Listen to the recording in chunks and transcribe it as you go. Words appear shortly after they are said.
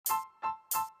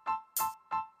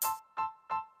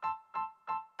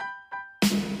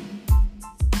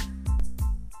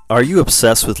Are you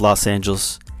obsessed with Los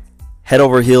Angeles? Head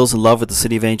over heels in love with the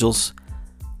City of Angels?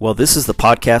 Well, this is the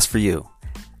podcast for you.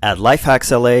 At Life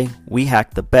Hacks LA, we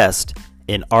hack the best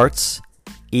in arts,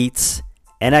 eats,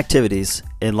 and activities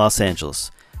in Los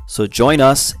Angeles. So join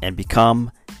us and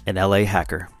become an LA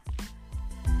hacker.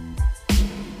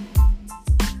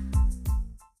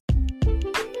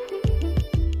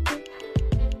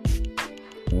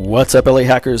 What's up, LA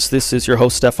hackers? This is your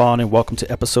host, Stefan, and welcome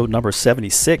to episode number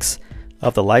 76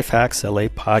 of the Life Hacks LA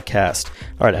podcast.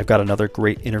 All right, I've got another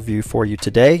great interview for you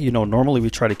today. You know, normally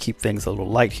we try to keep things a little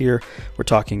light here. We're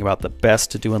talking about the best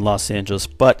to do in Los Angeles,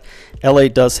 but LA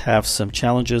does have some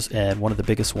challenges, and one of the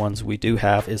biggest ones we do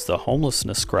have is the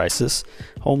homelessness crisis.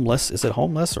 Is it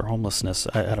homeless or homelessness?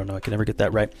 I don't know. I can never get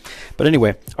that right. But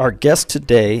anyway, our guest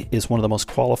today is one of the most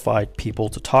qualified people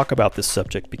to talk about this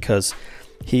subject because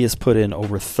he has put in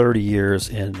over 30 years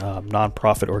in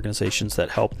nonprofit organizations that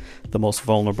help the most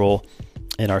vulnerable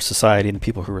in our society and the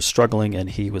people who are struggling, and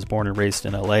he was born and raised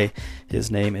in LA.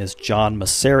 His name is John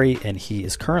Mauceri, and he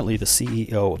is currently the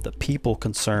CEO of the People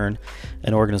Concern,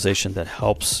 an organization that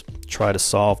helps try to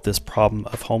solve this problem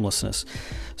of homelessness.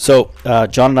 So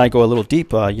John and I go a little deep.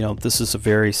 This is a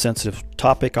very sensitive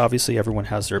topic. Obviously, everyone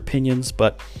has their opinions,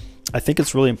 but I think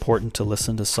it's really important to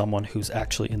listen to someone who's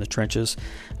actually in the trenches.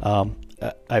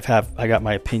 I got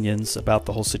my opinions about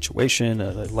the whole situation,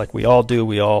 like we all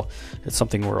do. It's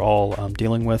something we're all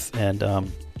dealing with, and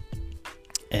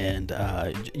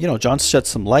John shed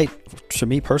some light to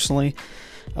me personally.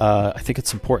 I think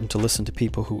it's important to listen to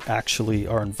people who actually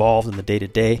are involved in the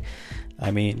day-to-day. I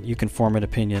mean, you can form an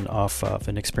opinion off of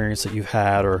an experience that you've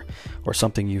had or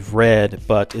something you've read,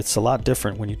 but it's a lot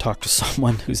different when you talk to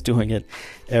someone who's doing it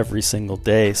every single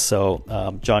day.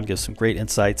 So John gives some great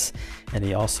insights, and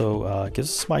he also gives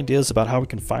us some ideas about how we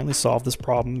can finally solve this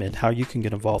problem and how you can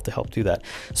get involved to help do that.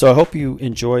 So I hope you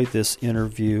enjoy this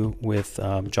interview with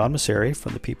John Mauceri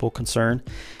from the People Concern.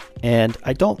 And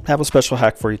I don't have a special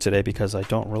hack for you today because I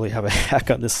don't really have a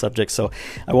hack on this subject, so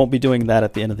I won't be doing that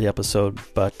at the end of the episode,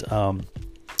 but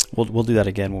we'll do that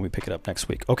again when we pick it up next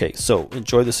week. Okay, so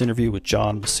enjoy this interview with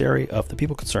John Mauceri of the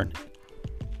People Concern.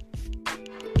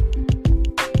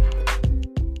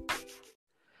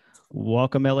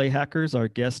 Welcome, LA hackers. Our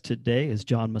guest today is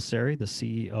John Mauceri, the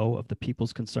CEO of the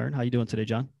People's Concern. How are you doing today,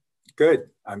 John? Good.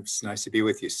 It's nice to be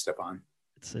with you, Stefan.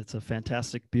 It's a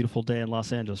fantastic, beautiful day in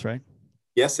Los Angeles, right?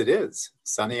 Yes, it is.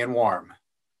 Sunny and warm.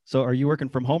 So are you working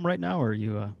from home right now, or are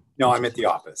you? No, I'm at the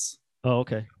office. Oh,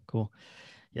 okay, cool.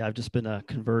 Yeah, I've just been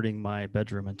converting my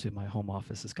bedroom into my home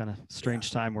office. It's kind of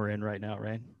strange time we're in right now,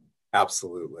 right?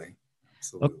 Absolutely.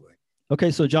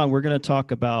 Okay, so John, we're going to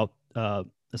talk about a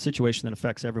situation that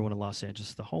affects everyone in Los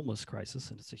Angeles, the homeless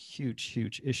crisis, and it's a huge,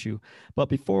 huge issue. But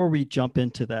before we jump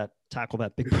into that, tackle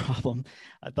that big problem,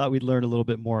 I thought we'd learn a little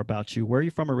bit more about you. Where are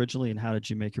you from originally, and how did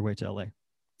you make your way to LA?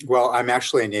 Well, I'm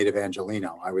actually a native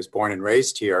Angelino. I was born and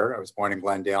raised here. I was born in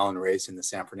Glendale and raised in the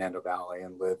San Fernando Valley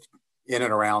and lived in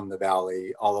and around the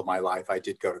valley all of my life. I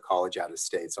did go to college out of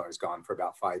state, so I was gone for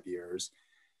about 5 years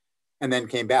and then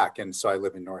came back. And so I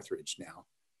live in Northridge now.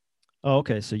 Oh,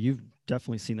 okay. So you've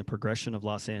definitely seen the progression of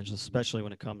Los Angeles, especially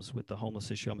when it comes with the homeless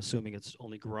issue. I'm assuming it's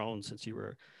only grown since you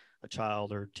were a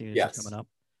child or teenager coming up.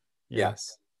 Yeah.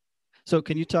 Yes. So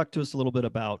can you talk to us a little bit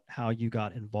about how you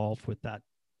got involved with that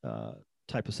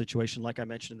type of situation? Like I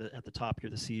mentioned at the top, you're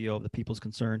the CEO of the People's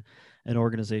Concern, an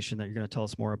organization that you're going to tell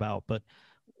us more about. But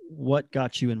what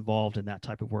got you involved in that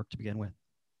type of work to begin with?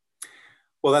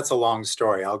 Well, that's a long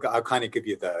story. I'll kind of give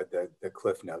you the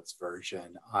Cliff Notes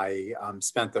version. I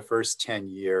spent the first 10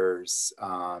 years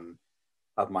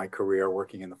of my career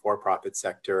working in the for-profit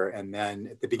sector. And then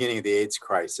at the beginning of the AIDS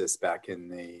crisis back in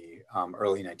the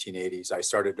early 1980s, I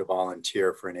started to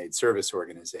volunteer for an AIDS service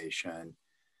organization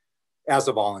as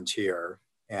a volunteer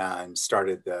and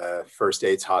started the first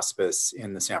AIDS hospice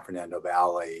in the San Fernando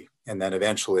Valley, and then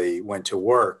eventually went to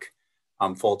work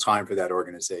full-time for that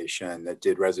organization that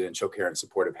did residential care and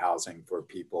supportive housing for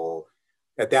people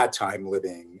at that time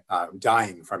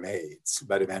dying from AIDS,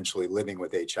 but eventually living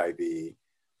with HIV.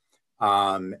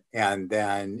 And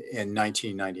then in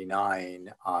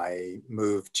 1999, I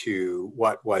moved to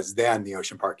what was then the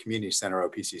Ocean Park Community Center,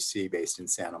 OPCC, based in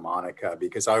Santa Monica,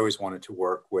 because I always wanted to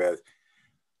work with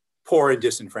poor and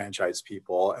disenfranchised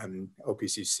people, and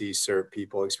OPCC served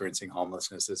people experiencing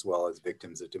homelessness as well as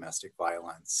victims of domestic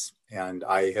violence. And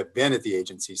I have been at the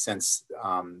agency since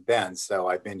then. So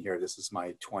I've been here. This is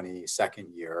my 22nd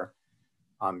year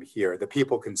here. The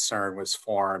People Concern was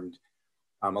formed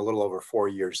a little over 4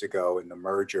 years ago in the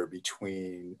merger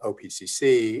between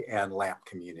OPCC and LAMP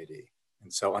Community.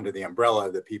 And so under the umbrella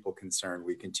of the People Concerned,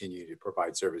 we continue to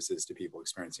provide services to people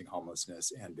experiencing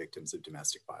homelessness and victims of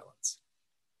domestic violence.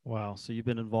 Wow. So you've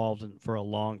been involved for a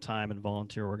long time in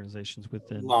volunteer organizations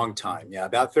within. Long time. Yeah.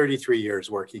 About 33 years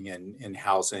working in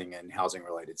housing and housing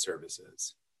related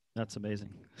services. That's amazing.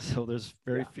 So there's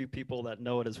very few people that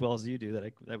know it as well as you do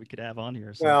that we could have on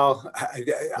here. So well,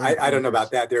 I don't know about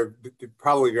that. There are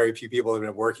probably very few people that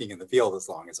have been working in the field as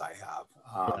long as I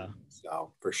have.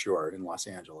 So for sure in Los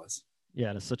Angeles. Yeah,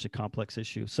 and it's such a complex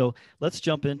issue. So let's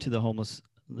jump into the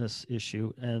homelessness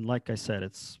issue. And like I said,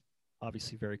 it's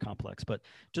obviously very complex, but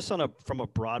just from a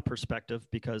broad perspective,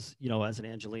 because, as an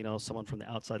Angelino, someone from the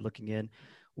outside looking in,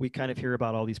 we kind of hear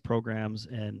about all these programs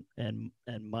and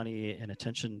money and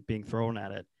attention being thrown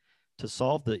at it to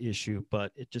solve the issue,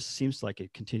 but it just seems like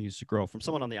it continues to grow from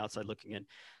someone on the outside looking in.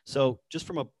 So just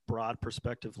from a broad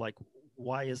perspective, like,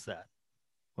 why is that?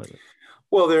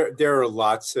 Well, there are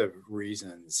lots of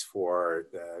reasons for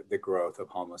the growth of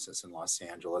homelessness in Los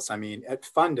Angeles. I mean,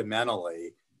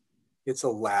 fundamentally, it's a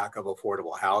lack of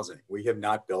affordable housing. We have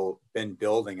not been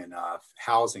building enough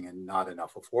housing and not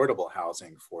enough affordable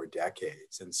housing for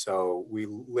decades. And so we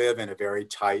live in a very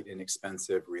tight and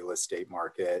expensive real estate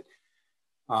market.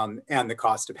 And the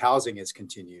cost of housing has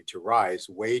continued to rise.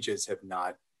 Wages have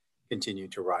not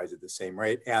continued to rise at the same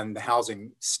rate. And the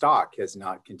housing stock has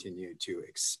not continued to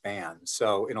expand.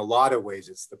 So in a lot of ways,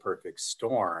 it's the perfect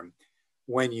storm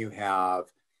when you have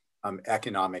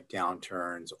economic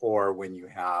downturns, or when you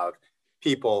have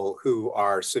people who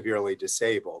are severely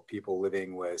disabled, people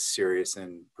living with serious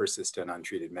and persistent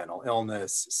untreated mental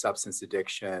illness, substance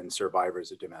addiction,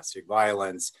 survivors of domestic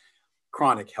violence,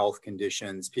 chronic health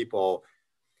conditions, people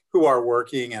who are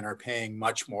working and are paying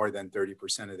much more than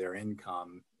 30% of their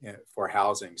income for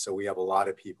housing. So we have a lot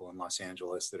of people in Los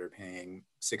Angeles that are paying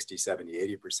 60,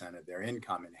 70, 80% of their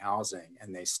income in housing,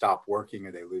 and they stop working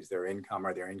or they lose their income,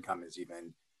 or their income is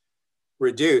even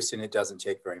reduced, and it doesn't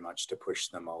take very much to push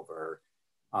them over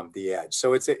the edge.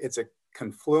 So it's a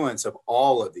confluence of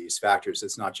all of these factors.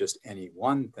 It's not just any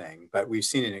one thing, but we've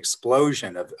seen an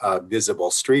explosion of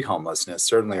visible street homelessness,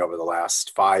 certainly over the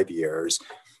last 5 years,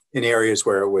 in areas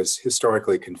where it was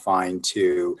historically confined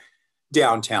to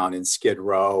downtown in Skid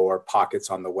Row or pockets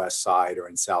on the west side or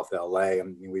in South LA. I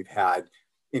mean, we've had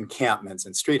encampments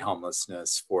and street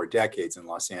homelessness for decades in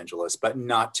Los Angeles, but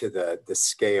not to the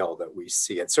scale that we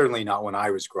see it. Certainly not when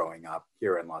I was growing up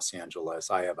here in Los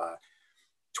Angeles. I have a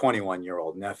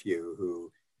 21-year-old nephew who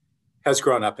has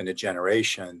grown up in a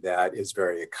generation that is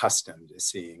very accustomed to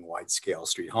seeing wide-scale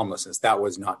street homelessness. That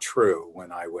was not true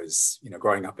when I was,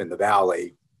 growing up in the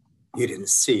Valley. You didn't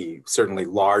see certainly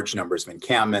large numbers of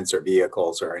encampments or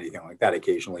vehicles or anything like that.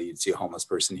 Occasionally you'd see a homeless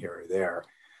person here or there.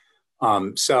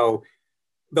 So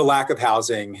the lack of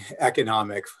housing,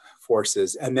 economic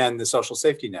forces, and then the social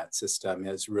safety net system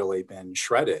has really been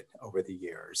shredded over the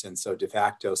years. And so de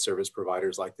facto service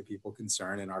providers like the People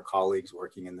Concerned and our colleagues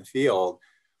working in the field,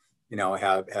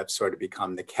 have sort of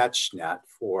become the catch net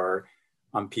for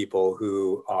people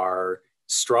who are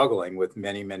struggling with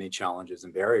many, many challenges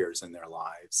and barriers in their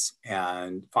lives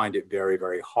and find it very,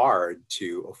 very hard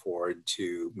to afford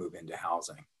to move into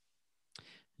housing.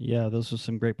 Yeah, those are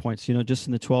some great points. Just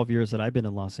in the 12 years that I've been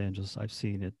in Los Angeles, I've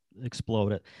seen it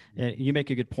explode. And you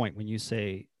make a good point when you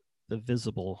say the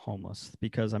visible homeless,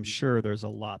 because I'm sure there's a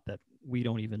lot that we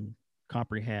don't even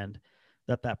comprehend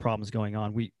that problem is going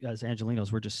on. We, as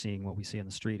Angelinos, we're just seeing what we see on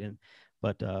the street.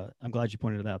 But I'm glad you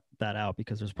pointed that out,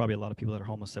 because there's probably a lot of people that are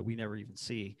homeless that we never even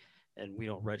see, and we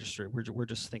don't register. We're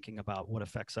just thinking about what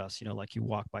affects us. Like you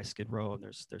walk by Skid Row and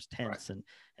there's tents, right.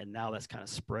 and now that's kind of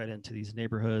spread into these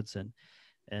neighborhoods, and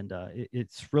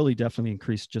it's really definitely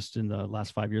increased just in the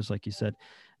last 5 years, like you said.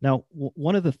 Now,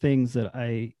 one of the things that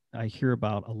I hear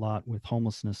about a lot with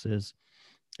homelessness is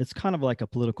it's kind of like a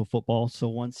political football. So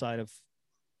one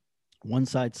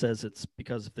side says it's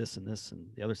because of this and this, and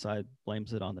the other side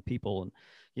blames it on the people. And,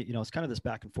 it's kind of this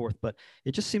back and forth, but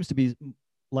it just seems to be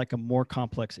like a more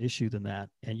complex issue than that.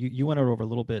 And you went over a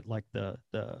little bit, like the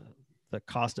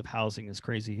cost of housing is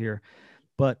crazy here,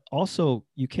 but also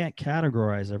you can't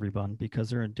categorize everyone because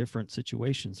they're in different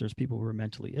situations. There's people who are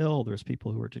mentally ill. There's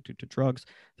people who are addicted to drugs.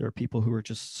 There are people who are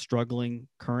just struggling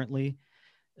currently.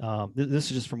 This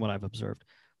is just from what I've observed.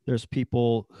 There's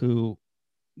people who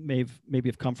maybe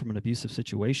have come from an abusive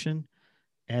situation.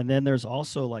 And then there's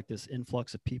also like this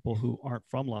influx of people who aren't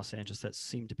from Los Angeles that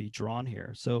seem to be drawn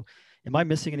here. So am I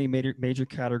missing any major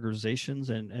categorizations?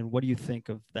 And what do you think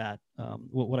of that?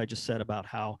 What I just said about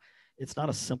how it's not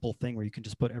a simple thing where you can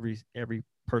just put every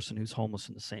person who's homeless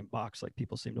in the same box like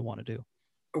people seem to want to do.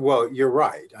 Well, you're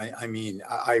right. I mean,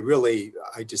 I really,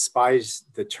 I despise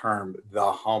the term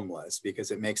the homeless because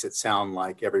it makes it sound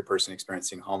like every person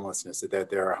experiencing homelessness, that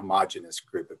they're a homogenous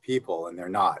group of people, and they're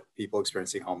not. People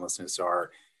experiencing homelessness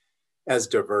are as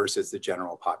diverse as the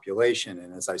general population.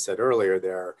 And as I said earlier,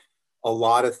 there are a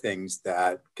lot of things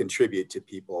that contribute to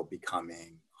people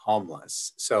becoming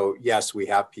homeless. So, yes, we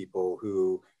have people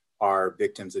who are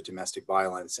victims of domestic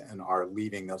violence and are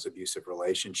leaving those abusive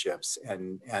relationships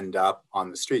and end up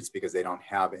on the streets because they don't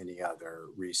have any other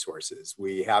resources.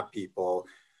 We have people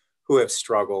who have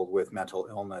struggled with mental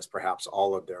illness perhaps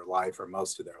all of their life or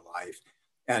most of their life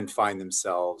and find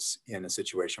themselves in a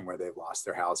situation where they've lost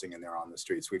their housing and they're on the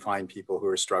streets. We find people who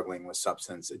are struggling with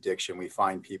substance addiction. We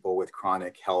find people with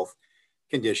chronic health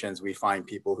conditions. We find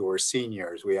people who are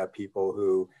seniors. We have people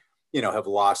who, have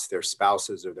lost their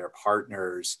spouses or their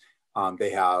partners.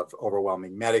 They have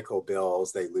overwhelming medical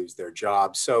bills. They lose their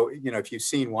jobs. So, if you've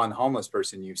seen one homeless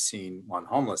person, you've seen one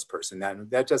homeless person.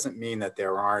 That doesn't mean that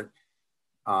there aren't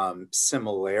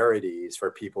similarities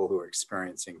for people who are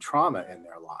experiencing trauma in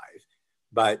their life.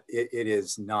 But it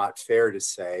is not fair to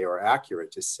say or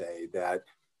accurate to say that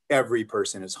every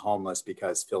person is homeless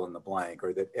because fill in the blank,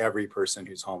 or that every person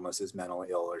who's homeless is mentally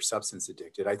ill or substance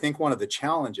addicted. I think one of the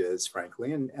challenges,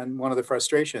 frankly, and one of the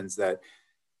frustrations that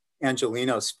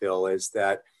Angelenos feel is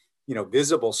that,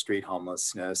 visible street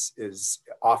homelessness is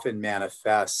often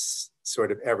manifests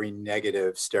sort of every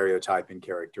negative stereotype and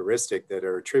characteristic that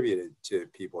are attributed to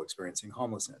people experiencing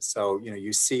homelessness. So,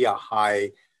 you see a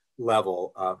high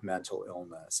level of mental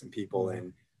illness and people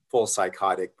in full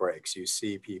psychotic breaks. You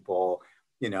see people,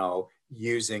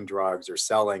 using drugs or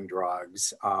selling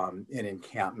drugs in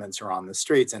encampments or on the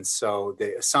streets. And so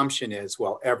the assumption is,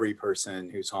 well, every person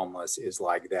who's homeless is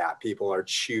like that. People are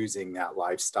choosing that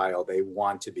lifestyle. They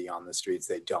want to be on the streets.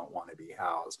 They don't want to be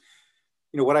housed.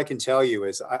 What I can tell you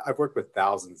is I've worked with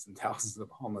thousands and thousands of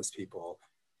homeless people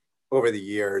over the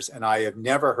years, and I have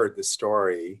never heard the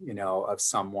story, of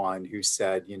someone who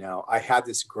said, I had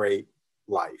this great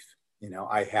life.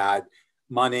 I had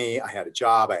money, I had a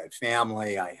job, I had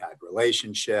family, I had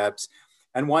relationships.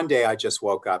 And one day I just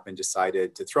woke up and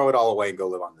decided to throw it all away and go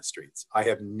live on the streets. I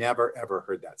have never, ever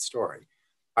heard that story.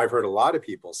 I've heard a lot of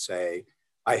people say,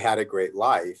 I had a great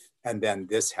life, and then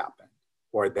this happened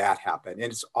or that happened.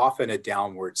 And it's often a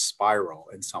downward spiral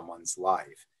in someone's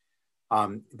life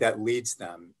that leads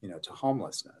them, to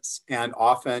homelessness. And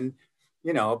often,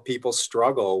 people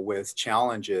struggle with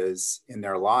challenges in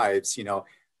their lives.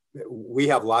 We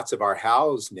have lots of our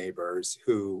housed neighbors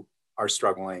who are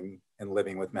struggling and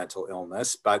living with mental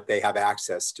illness, but they have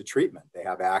access to treatment. They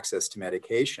have access to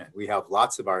medication. We have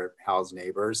lots of our housed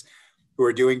neighbors who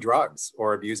are doing drugs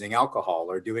or abusing alcohol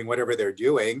or doing whatever they're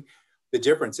doing. The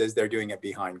difference is they're doing it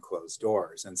behind closed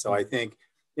doors. And so I think,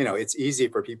 it's easy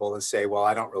for people to say, well,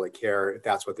 I don't really care if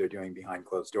that's what they're doing behind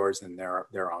closed doors in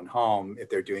their own home. If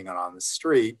they're doing it on the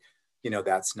street,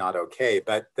 that's not okay.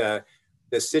 But the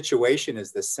situation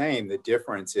is the same. The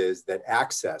difference is that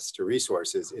access to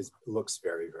resources looks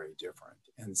very, very different.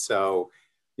 And so,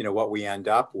 what we end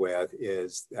up with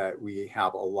is that we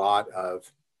have a lot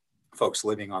of folks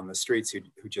living on the streets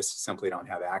who just simply don't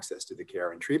have access to the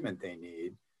care and treatment they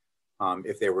need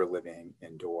if they were living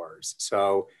indoors.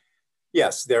 So,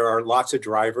 yes, there are lots of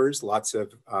drivers, lots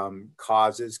of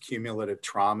causes. Cumulative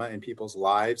trauma in people's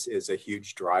lives is a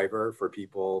huge driver for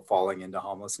people falling into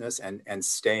homelessness and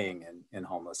staying in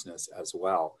homelessness as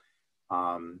well.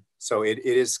 So it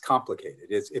is complicated.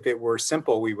 If it were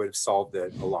simple, we would have solved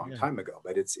it a long time ago,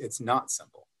 but it's not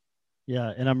simple.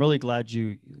 Yeah, and I'm really glad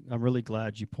you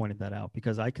pointed that out,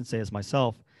 because I can say as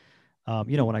myself,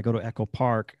 when I go to Echo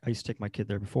Park, I used to take my kid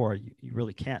there before. You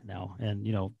really can't now, and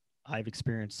I've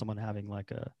experienced someone having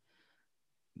like a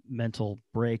mental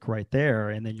break right there.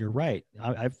 And then you're right.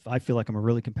 I feel like I'm a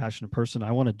really compassionate person.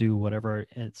 I want to do whatever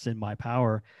it's in my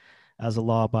power as a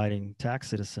law abiding tax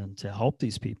citizen to help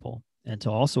these people and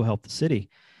to also help the city.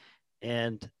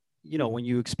 And, when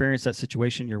you experience that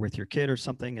situation, you're with your kid or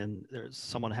something, and there's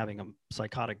someone having a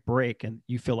psychotic break and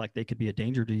you feel like they could be a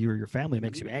danger to you or your family, it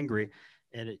makes you angry.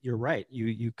 And you're right.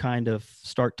 You kind of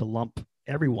start to lump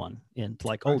everyone into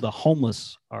like, oh, the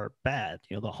homeless are bad.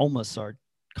 The homeless are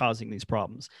causing these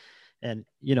problems. And,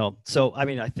 so, I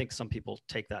mean, I think some people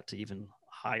take that to even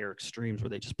higher extremes where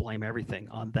they just blame everything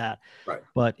on that. Right.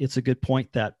 But it's a good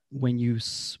point that when you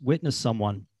witness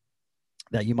someone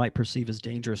that you might perceive as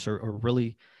dangerous or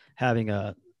really having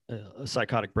a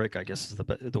psychotic break, I guess is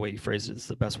the way you phrase it is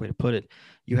the best way to put it.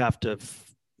 You have to,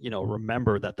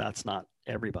 remember that that's not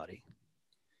everybody.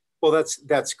 Well,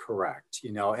 that's correct.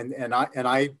 And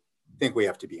I think we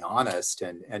have to be honest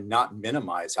and not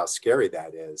minimize how scary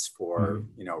that is for,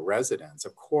 residents.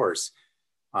 Of course,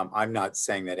 I'm not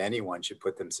saying that anyone should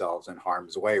put themselves in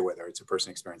harm's way, whether it's a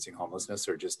person experiencing homelessness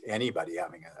or just anybody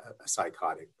having a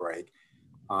psychotic break.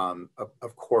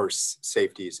 Of course,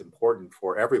 safety is important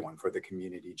for everyone, for the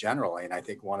community generally. And I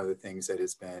think one of the things that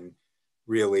has been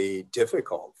really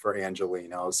difficult for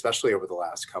Angelino, especially over the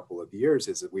last couple of years,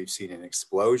 is that we've seen an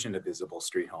explosion of visible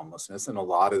street homelessness. And a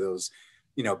lot of those,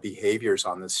 behaviors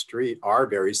on the street are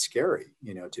very scary,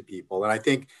 to people. And I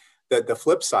think that the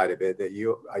flip side of it that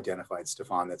you identified,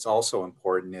 Stefan, that's also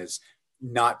important is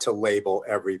not to label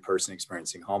every person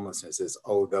experiencing homelessness as,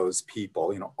 oh, those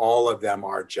people, all of them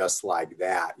are just like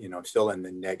that, fill in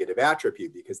the negative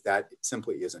attribute, because that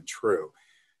simply isn't true.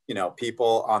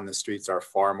 People on the streets are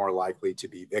far more likely to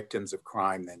be victims of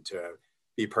crime than to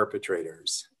be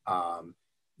perpetrators,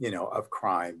 of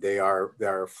crime.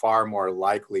 They're far more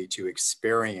likely to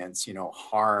experience,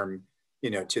 harm,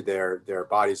 to their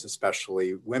bodies,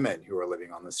 especially women who are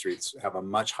living on the streets have a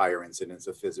much higher incidence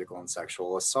of physical and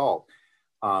sexual assault.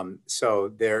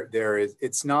 So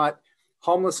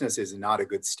homelessness is not a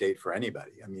good state for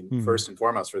anybody. I mean, first and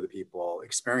foremost, for the people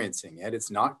experiencing it,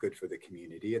 it's not good for the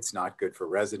community. It's not good for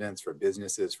residents, for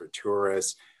businesses, for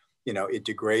tourists. It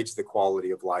degrades the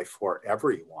quality of life for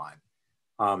everyone.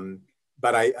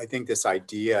 But I think this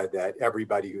idea that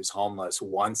everybody who's homeless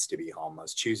wants to be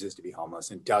homeless, chooses to be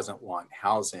homeless, and doesn't want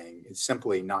housing is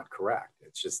simply not correct.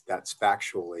 It's just, that's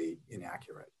factually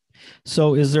inaccurate.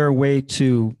 So is there a way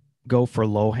to go for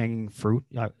low-hanging fruit?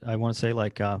 I want to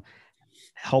say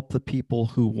help the people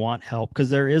who want help, because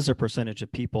there is a percentage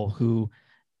of people who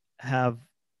have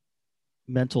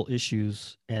mental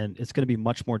issues, and it's going to be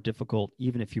much more difficult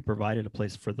even if you provided a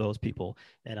place for those people.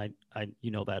 And I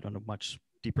that on a much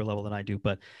deeper level than I do,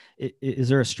 but is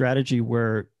there a strategy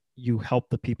where you help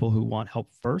the people who want help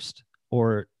first,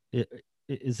 or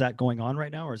is that going on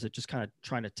right now, or is it just kind of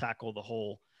trying to tackle the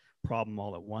whole problem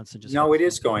all at once? And just no, it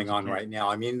is going on right now.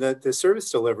 I mean, the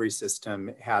service delivery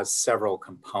system has several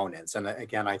components. And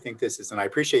again, I think and I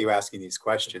appreciate you asking these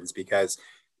questions, because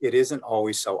it isn't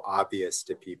always so obvious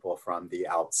to people from the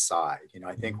outside.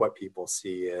 I think what people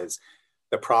see is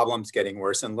the problem's getting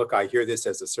worse. And look, I hear this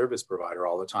as a service provider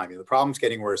all the time. The problem's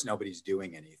getting worse, nobody's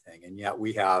doing anything. And yet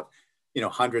we have,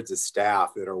 hundreds of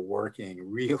staff that are working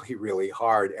really, really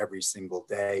hard every single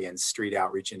day in street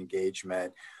outreach and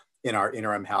engagement, in our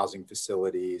interim housing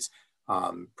facilities,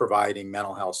 providing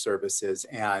mental health services.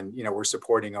 And, we're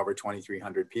supporting over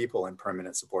 2,300 people in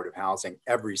permanent supportive housing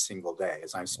every single day.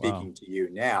 As I'm speaking to you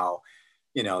now,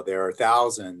 there are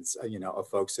thousands, of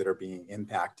folks that are being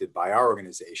impacted by our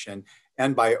organization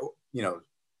and by,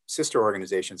 sister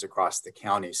organizations across the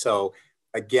county. So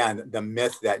again, the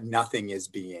myth that nothing is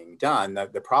being done,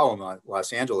 the problem in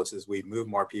Los Angeles is we've moved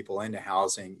more people into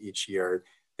housing each year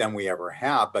than we ever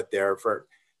have, but for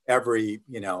every,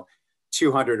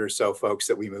 200 or so folks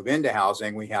that we move into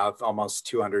housing, we have almost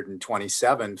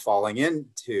 227 falling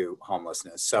into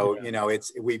homelessness. So,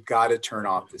 we've got to turn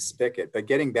off the spigot. But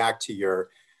getting back to your,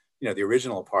 the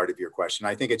original part of your question,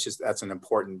 I think that's an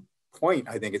important point.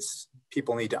 I think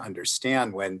people need to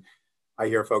understand when I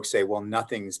hear folks say, well,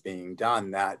 nothing's being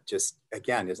done, that just,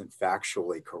 again, isn't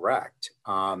factually correct.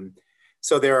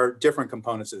 So there are different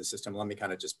components of the system. Let me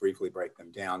kind of just briefly break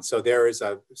them down. So there is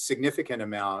a significant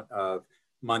amount of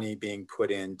money being put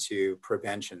into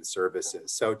prevention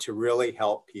services. So to really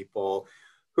help people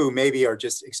who maybe are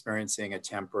just experiencing a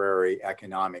temporary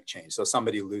economic change. So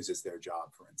somebody loses their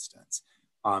job, for instance,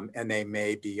 and they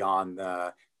may be on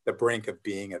the brink of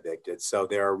being evicted. So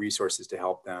there are resources to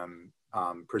help them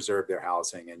preserve their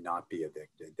housing and not be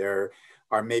evicted. There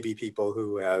are maybe people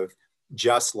who have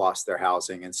just lost their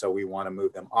housing, and so we want to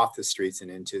move them off the streets and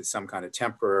into some kind of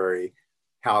temporary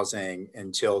housing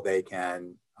until they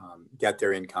can get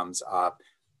their incomes up,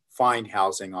 find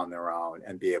housing on their own,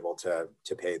 and be able to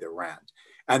pay the rent.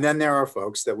 And then there are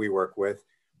folks that we work with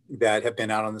that have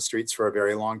been out on the streets for a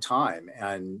very long time.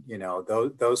 And,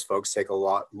 those folks take a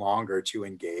lot longer to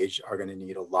engage, are going to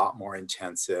need a lot more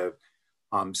intensive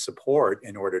support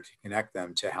in order to connect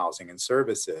them to housing and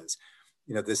services.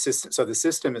 The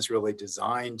system is really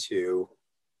designed to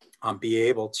be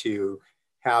able to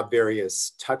have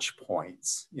various touch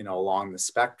points, along the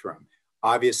spectrum.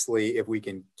 Obviously, if we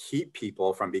can keep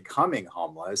people from becoming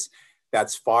homeless,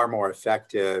 that's far more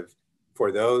effective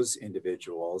for those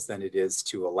individuals than it is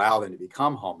to allow them to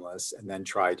become homeless and then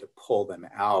try to pull them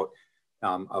out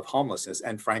of homelessness.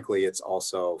 And frankly, it's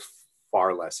also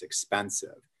far less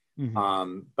expensive.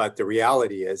 But the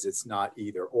reality is it's not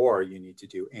either or. You need to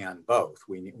do and both.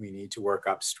 We need to work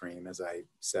upstream. As I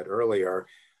said earlier,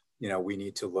 we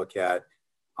need to look at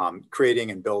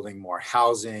creating and building more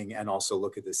housing, and also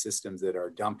look at the systems that are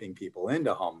dumping people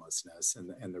into homelessness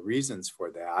and the reasons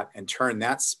for that, and turn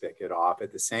that spigot off.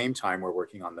 At the same time, we're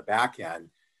working on the back end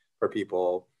for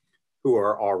people who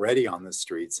are already on the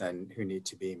streets and who need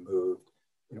to be moved,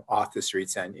 off the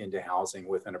streets and into housing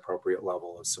with an appropriate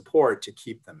level of support to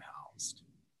keep them housed.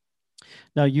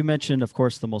 Now, you mentioned, of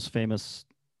course, the most famous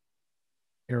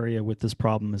area with this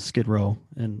problem is Skid Row,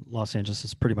 and Los Angeles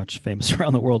is pretty much famous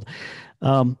around the world.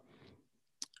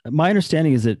 My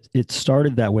understanding is that it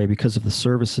started that way because of the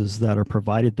services that are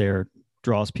provided there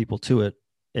draws people to it.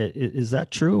 Is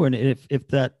that true? And if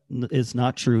that is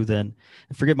not true, then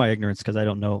forgive my ignorance because I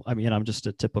don't know. I mean, I'm just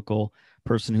a typical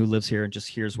person who lives here and just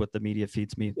hears what the media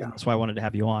feeds me. Yeah. That's why I wanted to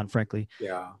have you on, frankly.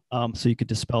 Yeah. So you could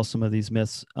dispel some of these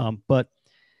myths. But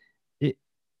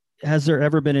has there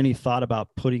ever been any thought about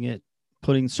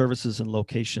putting services in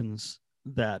locations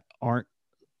that aren't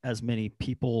as many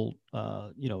people,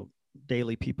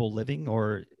 daily people living,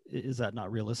 or is that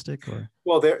not realistic? Or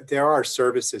well, there are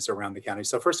services around the county.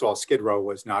 So first of all, Skid Row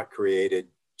was not created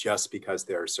just because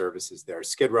there are services there.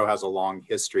 Skid Row has a long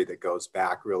history that goes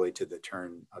back really to the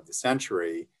turn of the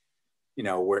century,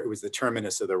 where it was the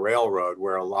terminus of the railroad,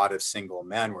 where a lot of single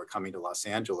men were coming to Los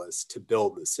Angeles to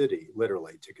build the city,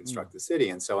 literally to construct the city.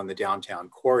 And so in the downtown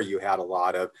core, you had a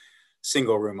lot of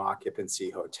single room occupancy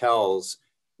hotels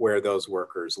where those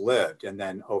workers lived. And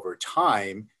then over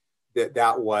time,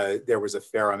 there was a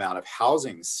fair amount of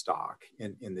housing stock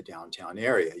in the downtown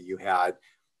area. You had,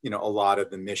 a lot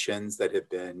of the missions that have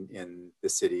been in the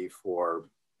city for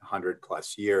 100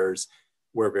 plus years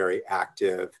were very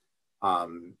active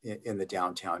in the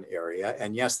downtown area.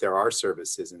 And yes, there are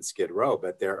services in Skid Row,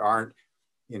 but there aren't,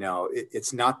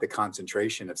 it's not the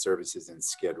concentration of services in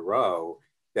Skid Row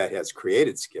that has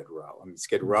created Skid Row. I mean,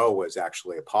 Skid Row was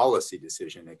actually a policy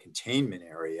decision, a containment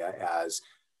area as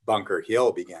Bunker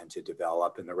Hill began to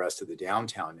develop and the rest of the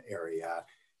downtown area,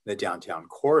 the downtown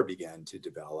core began to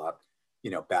develop,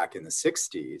 back in the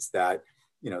 60s, that,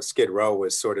 Skid Row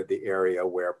was sort of the area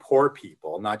where poor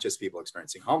people, not just people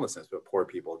experiencing homelessness, but poor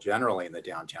people generally in the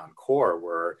downtown core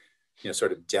were,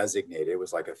 sort of designated. It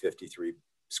was like a 53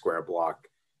 square block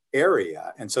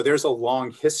area. And so there's a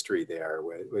long history there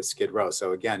with Skid Row.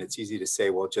 So again, it's easy to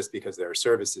say, well, just because there are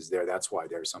services there, that's why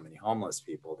there are so many homeless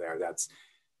people there. That's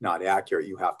not accurate.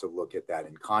 You have to look at that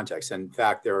in context. And in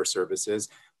fact, there are services.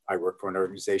 I work for an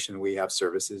organization. We have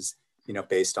services,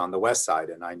 based on the West Side.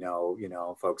 And I know,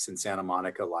 folks in Santa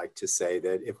Monica like to say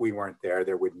that if we weren't there,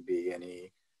 there wouldn't be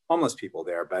any homeless people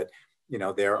there. But,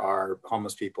 there are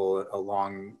homeless people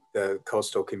along the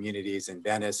coastal communities in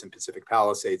Venice and Pacific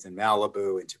Palisades and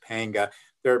Malibu and Topanga.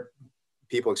 There are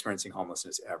people experiencing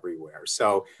homelessness everywhere.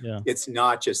 So It's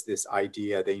not just this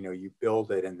idea that, you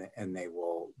build it and they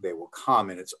will come,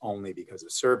 and it's only because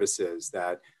of services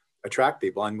that attract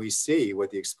people. And we see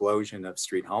with the explosion of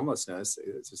street homelessness,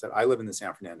 as I said, I live in the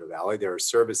San Fernando Valley. There are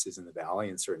services in the valley,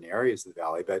 in certain areas of the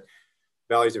valley, but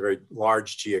the valley is a very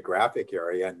large geographic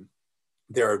area. And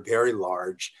there are very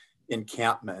large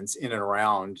encampments in and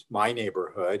around my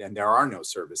neighborhood, and there are no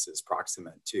services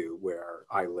proximate to where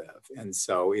I live. And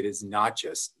so it is not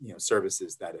just,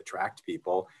 services that attract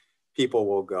people. People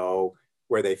will go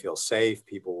where they feel safe.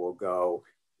 People will go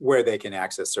where they can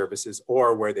access services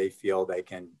or where they feel they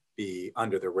can be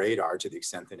under the radar, to the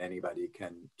extent that anybody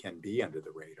can be under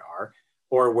the radar,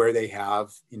 or where they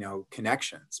have,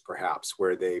 connections, perhaps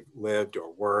where they've lived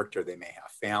or worked, or they may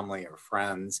have family or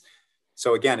friends.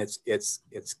 So again,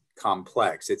 it's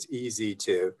complex. It's easy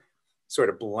to sort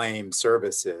of blame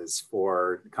services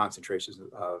for concentrations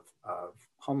of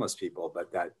homeless people,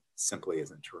 but that simply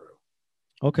isn't true.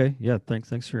 Okay. Yeah. Thanks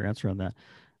for your answer on that.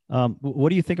 What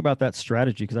do you think about that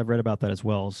strategy? Because I've read about that as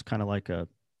well. It's kind of like a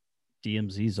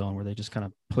DMZ zone where they just kind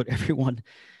of put everyone,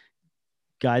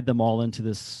 guide them all into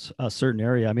this certain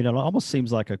area. I mean, it almost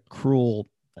seems like a cruel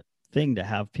thing to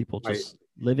have people just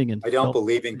living in. I don't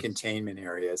believe in containment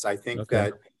areas. I think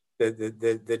that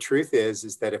the truth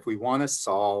is that if we want to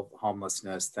solve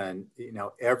homelessness, then,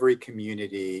 every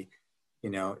community,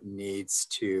 needs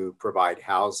to provide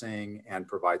housing and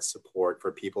provide support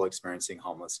for people experiencing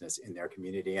homelessness in their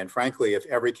community. And frankly, if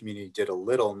every community did a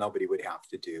little, nobody would have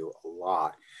to do a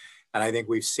lot. And I think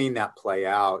we've seen that play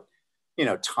out,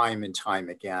 time and time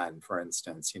again. For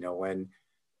instance, when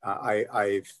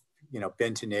I've,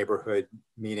 been to neighborhood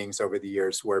meetings over the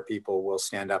years where people will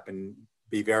stand up and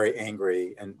be very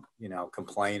angry and,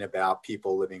 complain about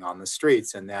people living on the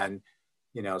streets. And then,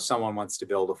 someone wants to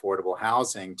build affordable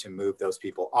housing to move those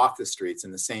people off the streets,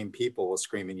 and the same people will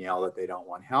scream and yell that they don't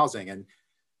want housing. And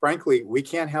frankly, we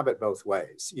can't have it both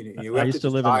ways. You have to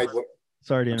decide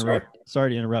Sorry to I'm sorry. interrupt.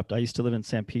 Sorry to interrupt. I used to live in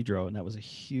San Pedro, and that was a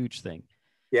huge thing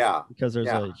Yeah, because there's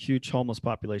yeah, a huge homeless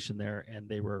population there, and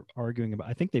they were arguing about.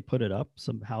 I think they put it up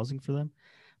some housing for them,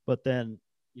 but then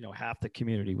half the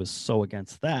community was so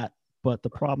against that. But the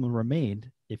problem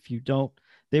remained. If you don't,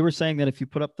 they were saying that if you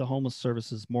put up the homeless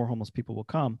services, more homeless people will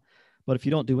come. But if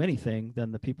you don't do anything,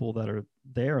 then the people that are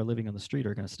there living on the street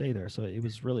are going to stay there. So it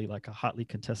was really like a hotly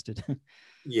contested.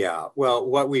 yeah. Well,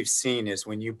 what we've seen is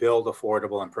when you build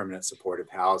affordable and permanent supportive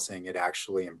housing, it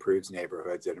actually improves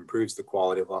neighborhoods. It improves the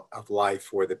quality of life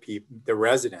for the people, the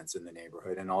residents in the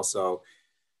neighborhood, and also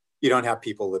you don't have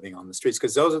people living on the streets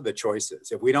because those are the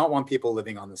choices. If we don't want people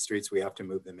living on the streets, we have to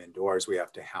move them indoors. We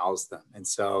have to house them. And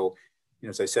so,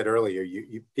 as I said earlier,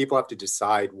 people have to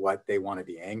decide what they want to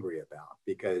be angry about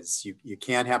because you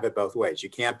can't have it both ways. You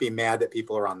can't be mad that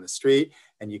people are on the street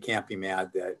and you can't be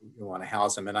mad that you want to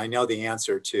house them. And I know the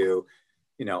answer to,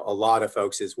 a lot of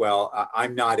folks is, well,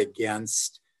 I'm not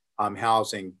against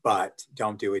housing, but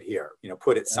don't do it here,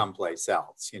 put it Yeah. someplace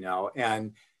else,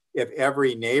 and if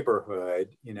every neighborhood,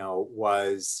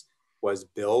 was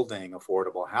building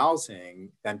affordable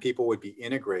housing, then people would be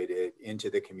integrated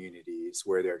into the communities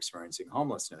where they're experiencing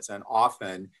homelessness and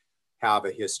often have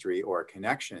a history or a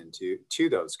connection to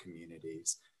those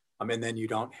communities. And then you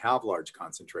don't have large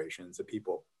concentrations of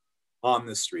people on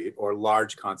the street or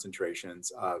large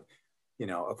concentrations of,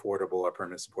 affordable or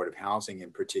permanent supportive housing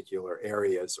in particular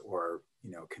areas or,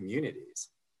 communities.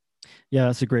 Yeah,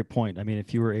 that's a great point. I mean,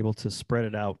 if you were able to spread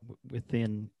it out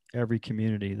within every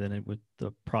community, then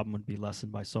the problem would be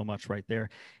lessened by so much right there.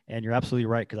 And you're absolutely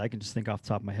right, because I can just think off the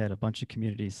top of my head a bunch of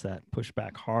communities that push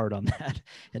back hard on that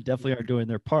and definitely are doing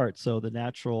their part. So the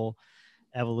natural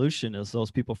evolution is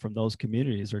those people from those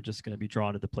communities are just going to be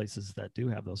drawn to the places that do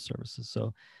have those services.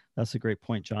 So that's a great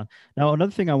point, John. Now,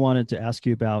 another thing I wanted to ask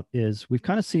you about is we've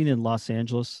kind of seen in Los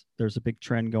Angeles, there's a big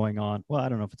trend going on. Well, I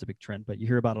don't know if it's a big trend, but you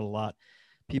hear about it a lot.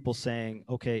 People saying,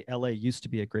 okay, LA used to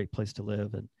be a great place to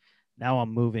live, and now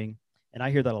I'm moving. And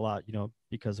I hear that a lot,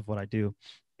 because of what I do.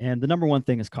 And the number one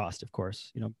thing is cost, of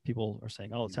course. People are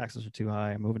saying, oh, the taxes are too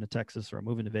high. I'm moving to Texas or I'm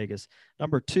moving to Vegas.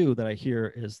 Number two that I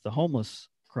hear is the homeless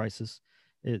crisis.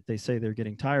 They say they're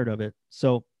getting tired of it.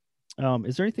 So,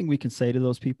 is there anything we can say to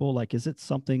those people? Like, is it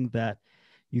something that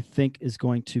you think is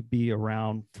going to be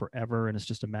around forever and it's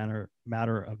just a matter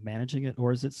of managing it,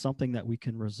 or is it something that we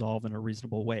can resolve in a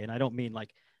reasonable way? And I don't mean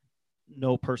like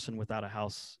no person without a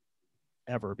house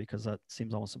ever, because that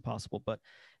seems almost impossible, but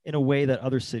in a way that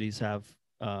other cities have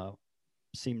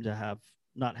seem to have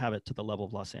not have it to the level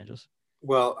of Los Angeles.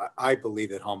 Well, I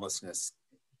believe that homelessness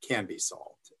can be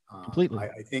solved. Completely.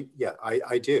 I think, yeah,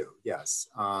 I do, yes.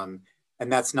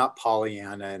 And that's not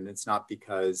Pollyanna, and it's not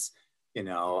because,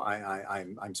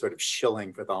 I'm sort of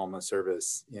shilling for the homeless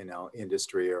service,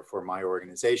 industry or for my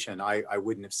organization. I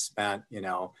wouldn't have spent,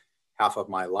 half of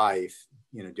my life,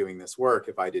 doing this work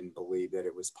if I didn't believe that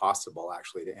it was possible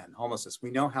actually to end homelessness.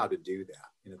 We know how to do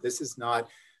that. This is not,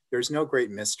 there's no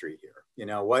great mystery here.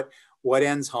 What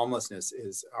ends homelessness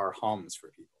is our homes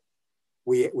for people.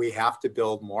 We have to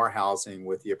build more housing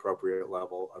with the appropriate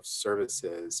level of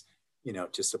services,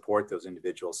 to support those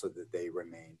individuals so that they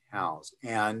remain housed.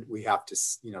 And we have to,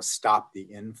 stop the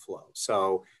inflow.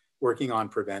 So working on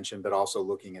prevention, but also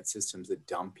looking at systems that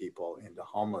dump people into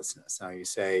homelessness. Now you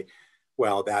say,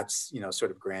 well, that's, sort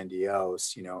of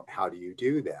grandiose, how do you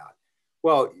do that?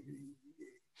 Well,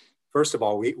 first of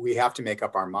all, we have to make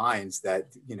up our minds that,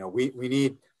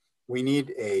 we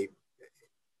need a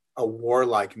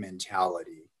warlike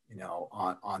mentality,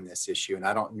 on this issue. And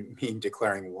I don't mean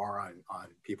declaring war on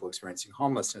people experiencing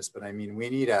homelessness, but I mean, we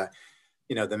need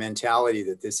the mentality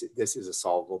that this is a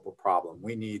solvable problem.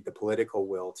 We need the political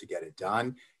will to get it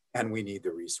done, and we need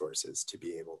the resources to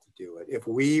be able to do it. If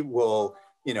we will,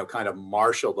 kind of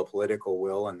marshal the political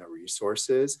will and the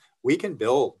resources, we can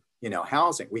build,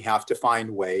 housing. We have to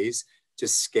find ways to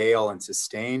scale and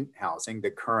sustain housing.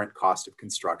 The current cost of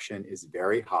construction is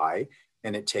very high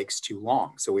and it takes too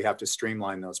long. So we have to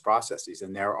streamline those processes.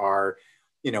 And there are,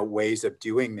 ways of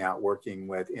doing that, working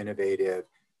with innovative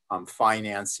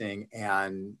financing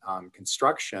and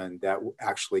construction that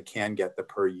actually can get the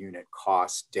per unit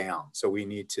cost down. So we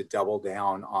need to double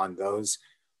down on those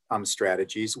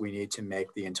strategies. We need to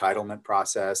make the entitlement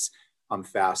process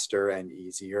faster and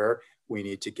easier. We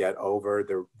need to get over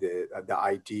the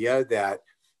idea that,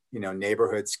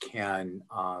 neighborhoods can,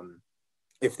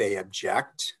 if they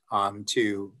object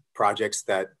to projects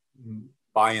that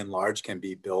by and large can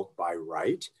be built by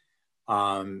right,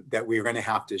 that we're going to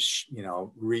have to,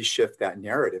 reshift that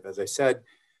narrative. As I said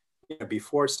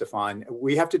before, Stefan,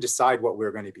 we have to decide what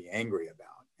we're going to be angry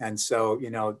about. And so,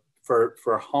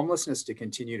 for homelessness to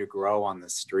continue to grow on the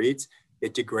streets,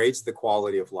 it degrades the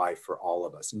quality of life for all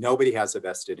of us. Nobody has a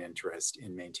vested interest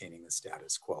in maintaining the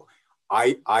status quo.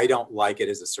 I don't like it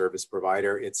as a service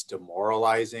provider. It's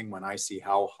demoralizing when I see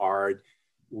how hard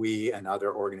we and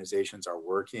other organizations are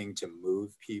working to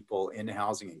move people into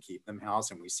housing and keep them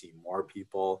housed, and we see more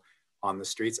people on the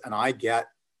streets. And I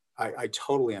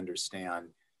totally understand,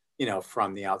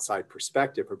 from the outside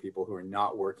perspective for people who are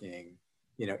not working,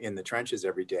 in the trenches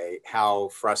every day, how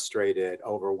frustrated,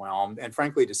 overwhelmed, and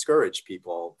frankly discouraged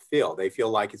people feel. They feel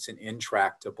like it's an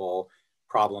intractable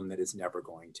problem that is never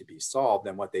going to be solved.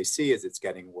 And what they see is it's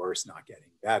getting worse, not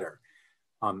getting better.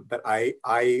 But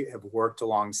I have worked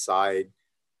alongside,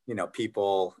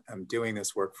 people doing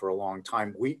this work for a long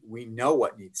time. We know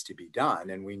what needs to be done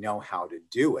and we know how to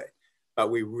do it, but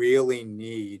we really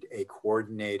need a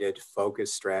coordinated,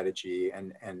 focused strategy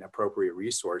and appropriate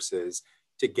resources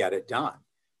to get it done.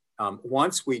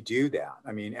 Once we do that,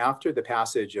 after the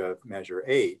passage of Measure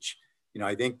H,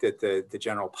 I think that the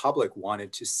general public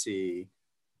wanted to see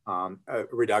a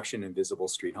reduction in visible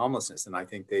street homelessness. And I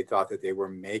think they thought that they were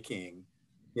making,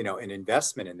 an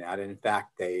investment in that. And in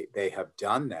fact, they have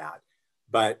done that.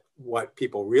 But what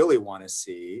people really want to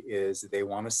see is they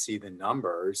want to see the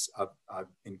numbers of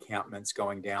encampments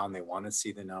going down. They want to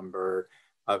see the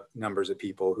numbers of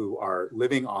people who are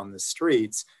living on the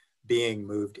streets being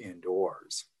moved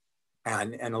indoors.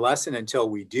 And unless and until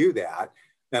we do that,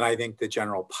 then I think the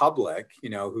general public,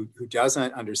 who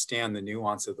doesn't understand the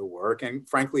nuance of the work and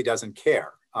frankly doesn't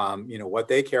care. What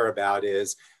they care about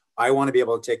is, I want to be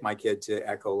able to take my kid to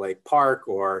Echo Lake Park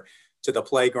or to the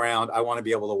playground. I want to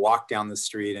be able to walk down the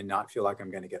street and not feel like I'm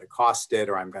going to get accosted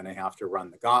or I'm going to have to run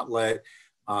the gauntlet.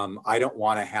 I don't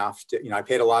want to have to, I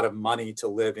paid a lot of money to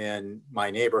live in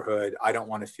my neighborhood. I don't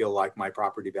want to feel like my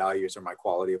property values or my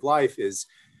quality of life is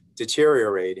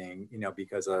deteriorating,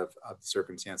 because of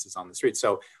circumstances on the street.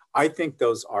 So I think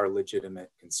those are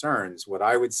legitimate concerns. What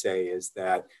I would say is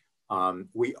that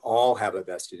we all have a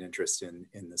vested interest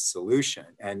in the solution,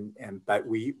 but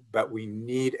we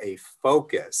need a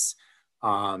focus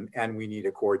and we need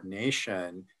a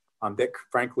coordination that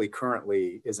frankly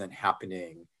currently isn't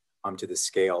happening to the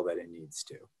scale that it needs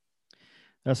to.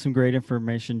 That's some great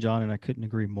information, John, and I couldn't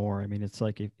agree more. It's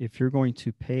like if you're going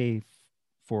to pay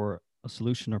for a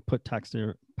solution or put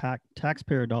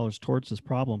taxpayer dollars towards this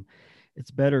problem,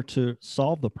 it's better to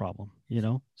solve the problem,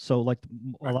 So like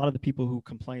a lot of the people who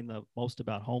complain the most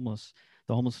about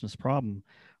the homelessness problem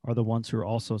are the ones who are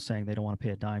also saying they don't want to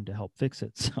pay a dime to help fix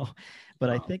it. So, but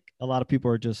I think a lot of people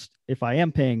are just, if I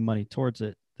am paying money towards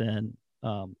it, then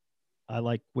I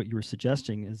like what you were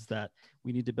suggesting is that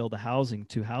we need to build the housing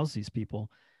to house these people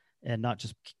and not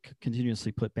just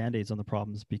continuously put Band-Aids on the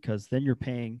problems, because then you're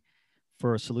paying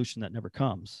for a solution that never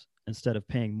comes instead of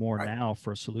paying more now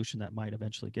for a solution that might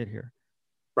eventually get here.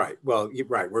 Right. Well,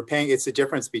 right. We're paying. It's a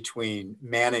difference between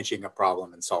managing a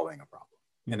problem and solving a problem.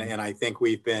 Mm-hmm. And I think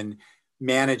we've been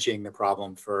managing the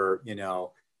problem for,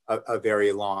 a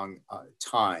very long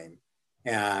time.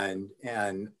 And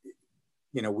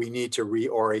we need to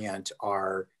reorient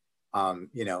our,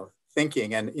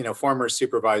 thinking. And, former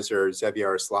supervisor Zev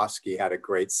Yaroslavsky had a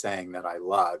great saying that I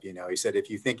love. He said, if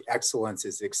you think excellence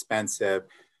is expensive,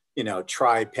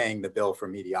 try paying the bill for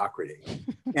mediocrity.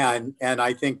 and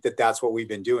I think that that's what we've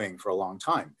been doing for a long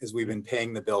time, is we've been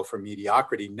paying the bill for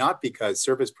mediocrity, not because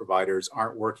service providers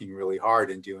aren't working really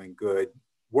hard and doing good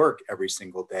work every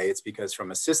single day. It's because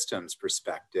from a systems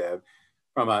perspective,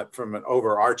 from an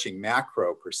overarching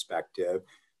macro perspective,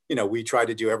 we try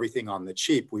to do everything on the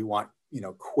cheap. We want,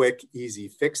 quick, easy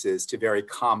fixes to very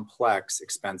complex,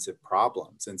 expensive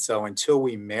problems. And so until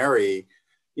we marry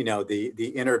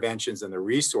the interventions and the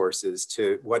resources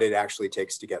to what it actually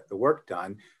takes to get the work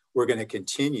done, we're going to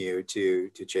continue to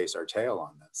chase our tail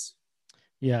on this.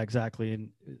 Yeah, exactly. And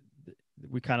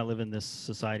we kind of live in this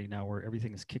society now where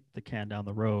everything is kicked the can down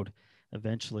the road.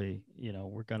 Eventually,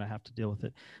 we're going to have to deal with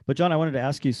it. But John, I wanted to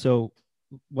ask you, so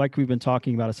like we've been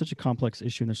talking about, it's such a complex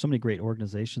issue and there's so many great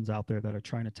organizations out there that are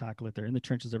trying to tackle it. They're in the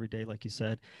trenches every day, like you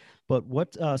said, but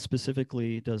what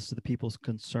specifically does the People's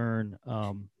Concern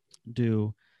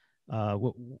do?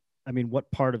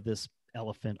 What part of this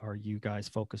elephant are you guys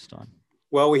focused on?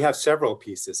 Well, we have several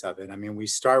pieces of it. We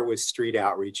start with street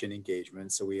outreach and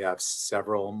engagement. So we have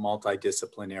several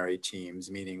multidisciplinary teams,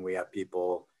 meaning we have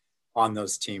people on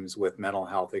those teams with mental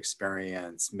health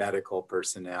experience, medical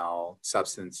personnel,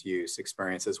 substance use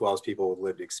experience, as well as people with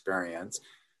lived experience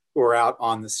who are out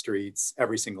on the streets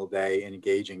every single day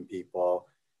engaging people,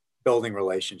 building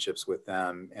relationships with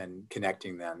them and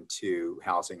connecting them to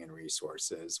housing and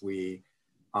resources. We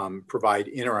provide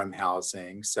interim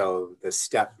housing. So the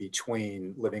step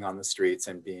between living on the streets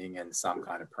and being in some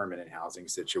kind of permanent housing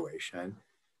situation.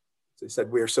 So they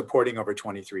said, we are supporting over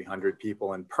 2,300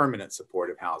 people in permanent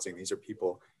supportive housing. These are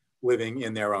people living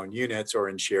in their own units or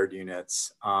in shared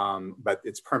units, but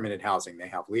it's permanent housing. They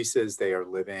have leases, they are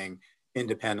living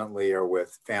independently or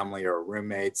with family or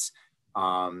roommates,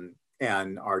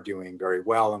 and are doing very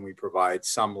well. And we provide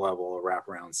some level of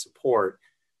wraparound support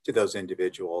to those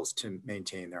individuals to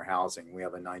maintain their housing. We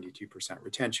have a 92%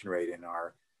 retention rate in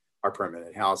our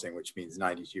permanent housing, which means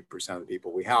 92% of the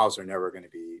people we house are never going to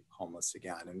be homeless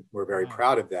again. And we're very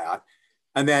proud of that.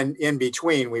 And then in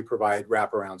between, we provide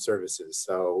wraparound services.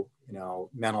 So,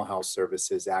 mental health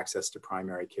services, access to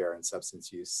primary care and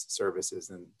substance use services,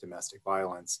 and domestic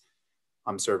violence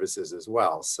services as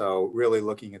well. So really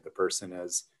looking at the person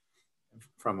as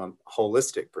from a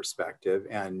holistic perspective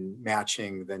and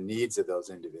matching the needs of those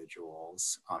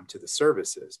individuals to the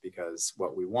services, because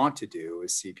what we want to do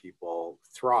is see people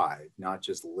thrive, not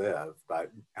just live,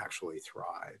 but actually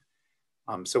thrive.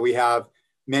 So we have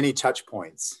many touch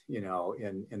points,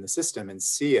 in the system, and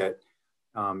see it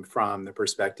from the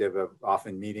perspective of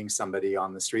often meeting somebody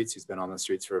on the streets who's been on the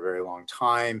streets for a very long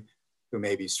time, who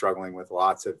may be struggling with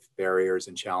lots of barriers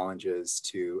and challenges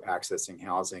to accessing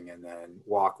housing, and then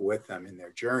walk with them in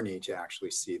their journey to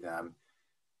actually see them,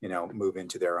 move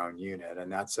into their own unit.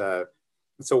 And it's a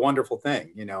wonderful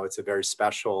thing. It's a very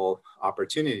special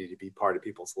opportunity to be part of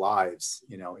people's lives,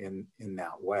 in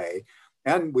that way.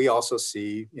 And we also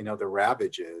see, the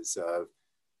ravages of,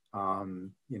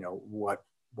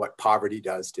 what poverty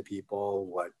does to people,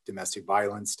 what domestic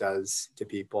violence does to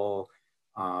people.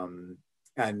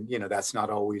 And, that's not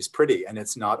always pretty, and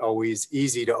it's not always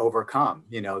easy to overcome,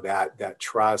 that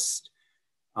trust,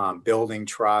 building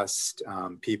trust,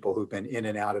 people who've been in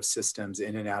and out of systems,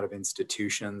 in and out of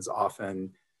institutions,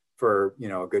 often for,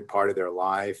 a good part of their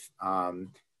life.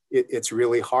 It's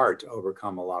really hard to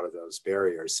overcome a lot of those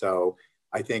barriers. So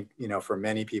I think, for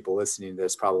many people listening to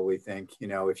this probably think,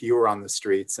 if you were on the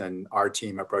streets and our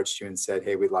team approached you and said,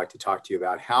 hey, we'd like to talk to you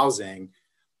about housing,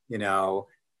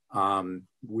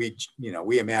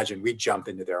 we imagine we'd jump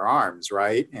into their arms,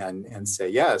 right? And say,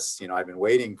 yes, I've been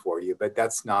waiting for you, but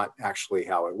that's not actually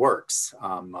how it works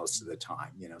most of the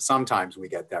time. Sometimes we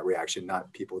get that reaction,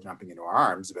 not people jumping into our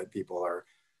arms, but people are,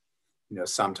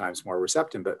 sometimes more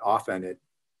receptive, but often it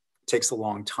takes a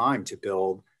long time to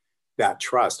build that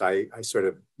trust. I sort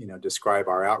of, describe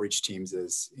our outreach teams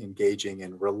as engaging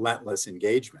in relentless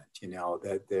engagement,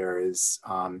 that there is,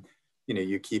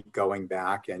 you keep going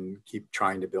back and keep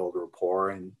trying to build rapport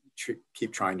and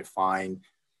keep trying to find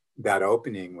that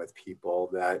opening with people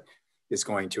that is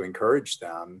going to encourage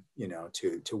them,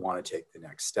 to want to take the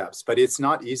next steps. But it's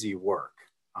not easy work.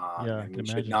 And we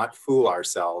should not fool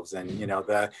ourselves. And,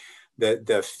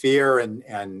 the fear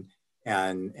and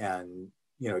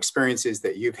experiences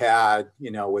that you've had,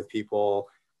 with people,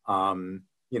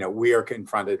 we are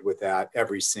confronted with that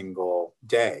every single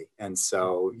day. And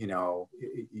so,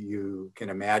 you can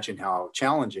imagine how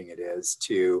challenging it is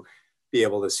to be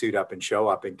able to suit up and show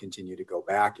up and continue to go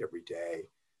back every day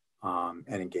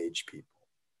and engage people.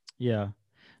 Yeah.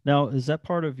 Now, is that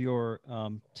part of your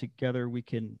Together We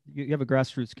Can, you have a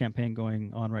grassroots campaign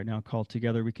going on right now called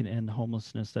Together We Can End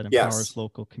Homelessness that empowers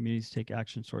local communities to take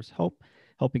action towards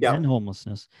helping end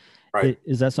homelessness. Right.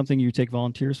 Is that something you take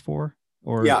volunteers for?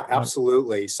 Yeah,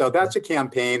 absolutely. So that's a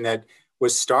campaign that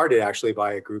was started actually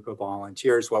by a group of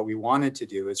volunteers. What we wanted to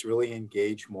do is really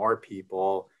engage more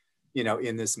people,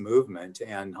 in this movement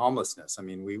and homelessness. I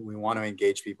mean, we want to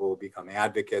engage people who become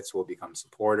advocates, will become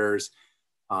supporters,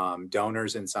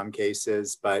 donors in some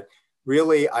cases. But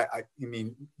really, I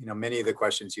mean, many of the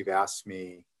questions you've asked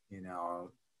me,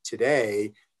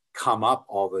 today come up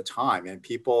all the time. And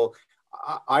people,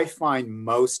 I find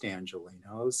most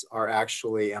Angelenos are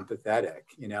actually empathetic,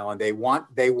 and they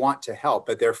want to help,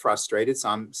 but they're frustrated.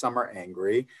 Some are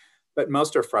angry, but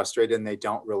most are frustrated and they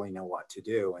don't really know what to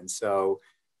do. And so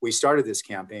we started this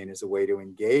campaign as a way to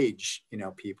engage,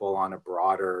 people on a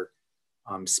broader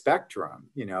spectrum,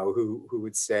 who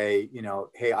would say,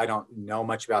 hey, I don't know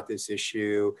much about this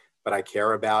issue, but I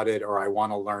care about it, or I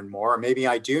want to learn more. Or maybe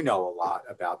I do know a lot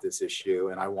about this issue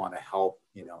and I want to help,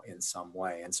 in some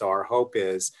way. And so our hope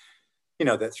is,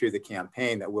 that through the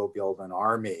campaign that we'll build an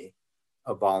army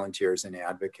of volunteers and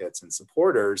advocates and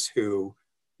supporters who,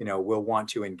 will want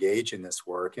to engage in this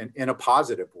work in a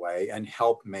positive way and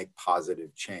help make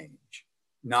positive change.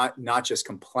 Not just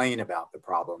complain about the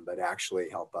problem, but actually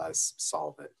help us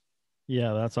solve it.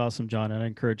 Yeah, that's awesome, John. And I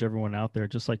encourage everyone out there,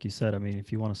 just like you said, I mean,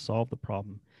 if you want to solve the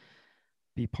problem,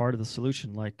 be part of the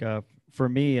solution. Like for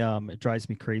me, it drives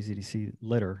me crazy to see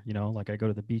litter. Like I go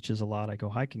to the beaches a lot, I go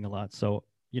hiking a lot. So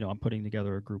I'm putting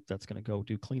together a group that's going to go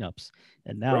do cleanups.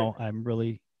 And now I'm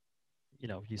really,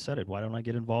 you said it. Why don't I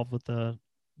get involved with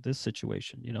this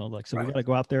situation? So we got to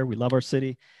go out there. We love our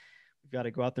city. We've got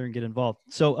to go out there and get involved.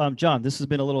 So, John, this has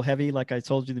been a little heavy. Like I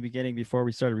told you in the beginning before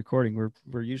we started recording,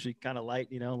 we're usually kind of light,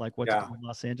 like what to do in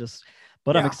Los Angeles.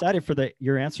 But I'm excited for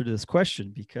your answer to this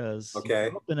question because you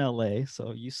grew up in LA,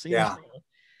 so you see.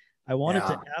 I wanted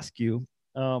to ask you,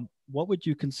 what would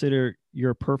you consider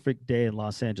your perfect day in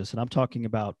Los Angeles? And I'm talking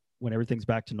about when everything's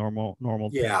back to normal,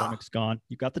 pandemic's gone.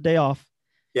 You got the day off.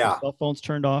 Your cell phone's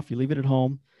turned off. You leave it at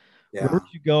home. Where would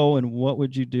you go and what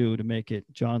would you do to make it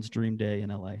John's dream day in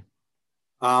LA?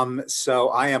 So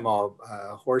I am a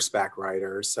horseback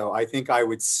rider. So I think I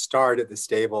would start at the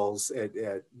stables at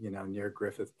near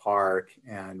Griffith Park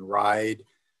and ride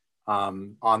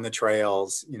on the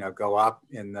trails, go up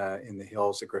in the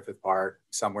hills of Griffith Park,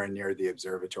 somewhere near the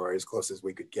observatory, as close as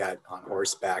we could get on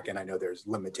horseback. And I know there's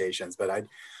limitations, but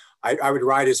I would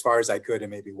ride as far as I could and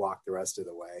maybe walk the rest of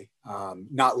the way,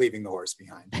 not leaving the horse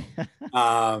behind.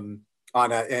 And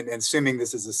assuming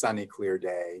this is a sunny, clear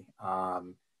day,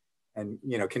 and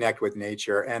connect with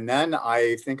nature. And then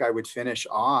I think I would finish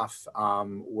off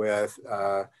with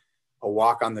a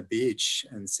walk on the beach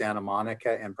in Santa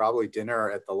Monica and probably dinner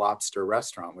at the Lobster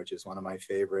Restaurant, which is one of my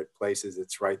favorite places.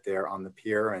 It's right there on the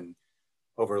pier and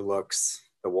overlooks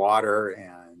the water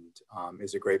and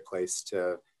is a great place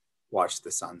to watch the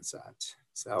sunset.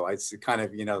 So it's kind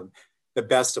of, the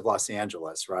best of Los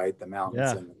Angeles, right? The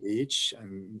mountains and the beach.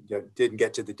 And didn't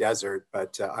get to the desert,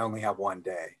 but I only have one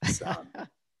day. So.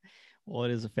 Well,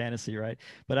 it is a fantasy, right?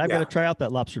 But I've got to try out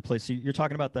that lobster place. So you're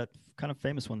talking about that kind of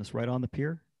famous one that's right on the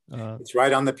pier? It's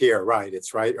right on the pier, right?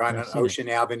 It's right on Ocean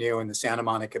Avenue and the Santa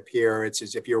Monica Pier. It's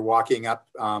as if you're walking up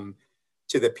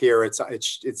to the pier. It's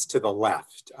to the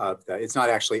left of it's not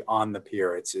actually on the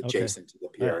pier. It's adjacent to the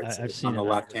pier. It's on the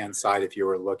left-hand side if you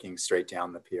were looking straight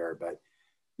down the pier. But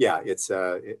yeah, it's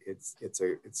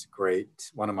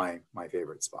great. One of my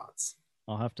favorite spots.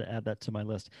 I'll have to add that to my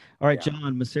list. All right,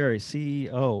 John Mauceri,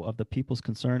 CEO of the People's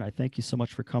Concern. I thank you so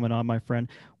much for coming on, my friend.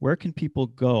 Where can people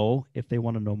go if they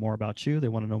want to know more about you, they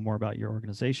want to know more about your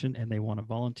organization, and they want to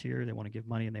volunteer, they want to give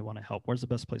money, and they want to help? Where's the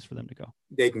best place for them to go?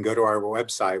 They can go to our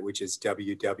website, which is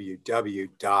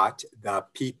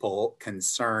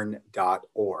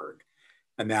www.thepeopleconcern.org.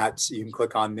 And that's, you can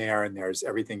click on there, and there's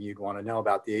everything you'd want to know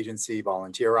about the agency,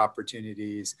 volunteer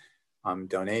opportunities,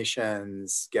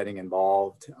 donations, getting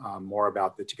involved, more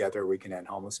about the Together We Can End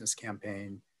Homelessness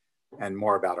campaign, and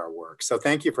more about our work. So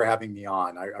thank you for having me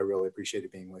on. I really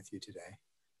appreciated being with you today.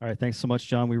 All right. Thanks so much,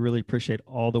 John. We really appreciate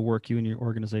all the work you and your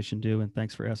organization do. And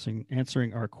thanks for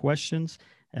answering our questions.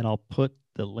 And I'll put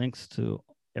the links to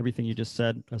everything you just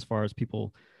said as far as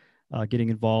people getting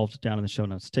involved down in the show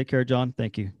notes. Take care, John.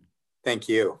 Thank you. Thank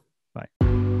you. Bye.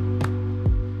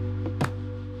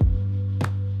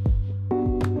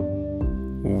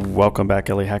 Welcome back,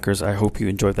 LA Hackers. I hope you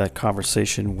enjoyed that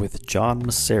conversation with John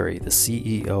Mauceri, the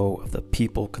CEO of the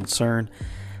People Concern.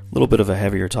 A little bit of a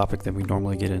heavier topic than we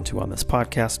normally get into on this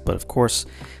podcast, but of course,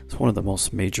 it's one of the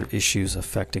most major issues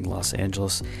affecting Los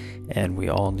Angeles, and we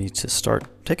all need to start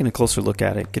taking a closer look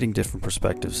at it, getting different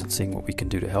perspectives, and seeing what we can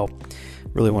do to help.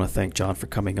 Really want to thank John for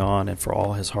coming on and for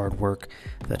all his hard work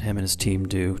that him and his team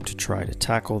do to try to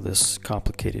tackle this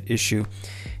complicated issue.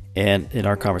 And in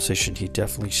our conversation, he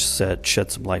definitely shed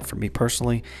some light for me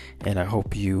personally, and I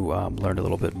hope you learned a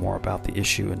little bit more about the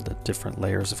issue and the different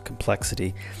layers of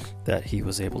complexity that he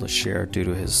was able to share due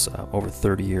to his over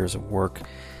 30 years of work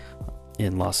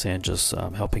in Los Angeles,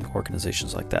 helping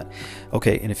organizations like that.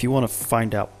 Okay, and if you want to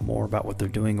find out more about what they're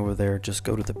doing over there, just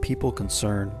go to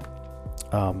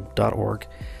thepeopleconcern.org.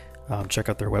 Check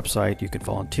out their website. You can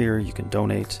volunteer, you can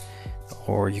donate,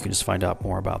 or you can just find out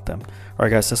more about them. All right,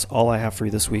 guys, that's all I have for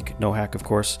you this week. No hack, of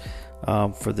course,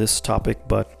 for this topic,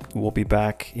 but we'll be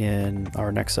back in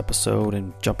our next episode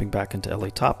and jumping back into LA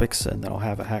topics, and then I'll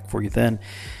have a hack for you then.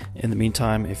 In the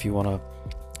meantime, if you want to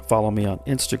follow me on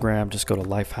Instagram, just go to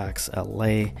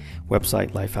LifeHacksLA,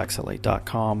 website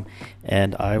lifehacksla.com,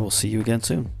 and I will see you again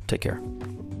soon. Take care.